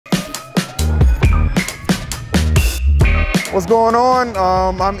What's going on?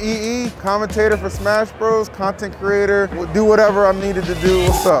 I'm EE, commentator for Smash Bros, content creator. Do whatever I'm needed to do.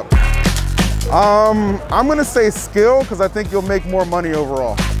 What's up? I'm gonna say skill because I think you'll make more money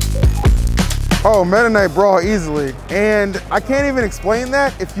overall. Oh, Meta Knight Brawl easily. And I can't even explain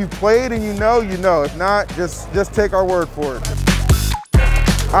that. If you played and you know, you know. If not, just take our word for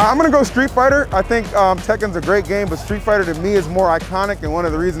it. I'm gonna go Street Fighter. I think Tekken's a great game, but Street Fighter to me is more iconic and one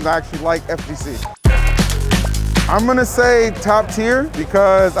of the reasons I actually like FGC. I'm gonna say top tier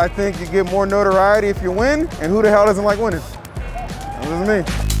because I think you get more notoriety if you win, and who the hell doesn't like winning? That was me.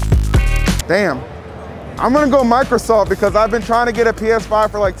 Damn. I'm gonna go Microsoft because I've been trying to get a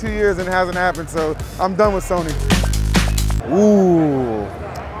PS5 for like 2 years and it hasn't happened, so I'm done with Sony. Ooh.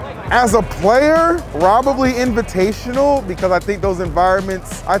 As a player, probably Invitational because I think those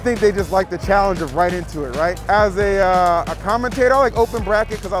environments, I think they just like the challenge of right into it, right? As a commentator, I like open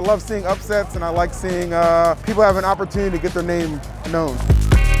bracket because I love seeing upsets and I like seeing people have an opportunity to get their name known.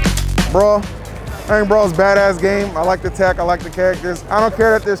 Brawl. I think Brawl's a badass game. I like the tech, I like the characters. I don't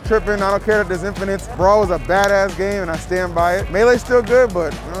care that there's tripping, I don't care that there's infinites. Brawl was a badass game and I stand by it. Melee's still good,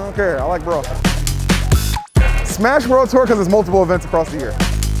 but I don't care, I like Brawl. Smash World Tour because there's multiple events across the year.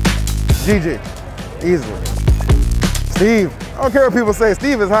 GG, easily. Steve, I don't care what people say,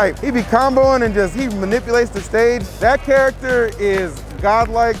 Steve is hype. He be comboing and he manipulates the stage. That character is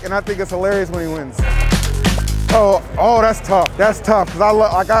godlike and I think it's hilarious when he wins. Oh, that's tough. That's tough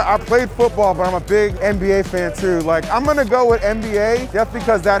because I played football, but I'm a big NBA fan too. Like I'm gonna go with NBA just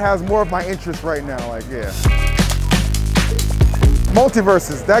because that has more of my interest right now. Like yeah.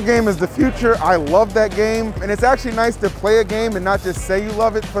 Multiverses, that game is the future. I love that game, and it's actually nice to play a game and not just say you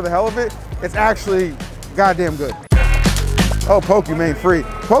love it for the hell of it. It's actually goddamn good. Oh, Pokimane free.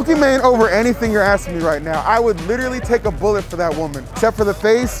 Pokimane over anything you're asking me right now. I would literally take a bullet for that woman, except for the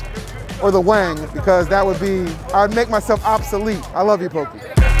face or the wang, because that would be, I'd make myself obsolete. I love you, Poki.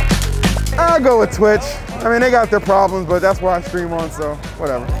 I'll go with Twitch. I mean, they got their problems, but that's where I stream on, so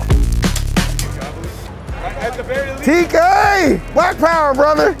whatever. At the very least. TK! Black power,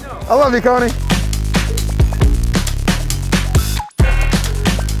 brother. I love you, Coney.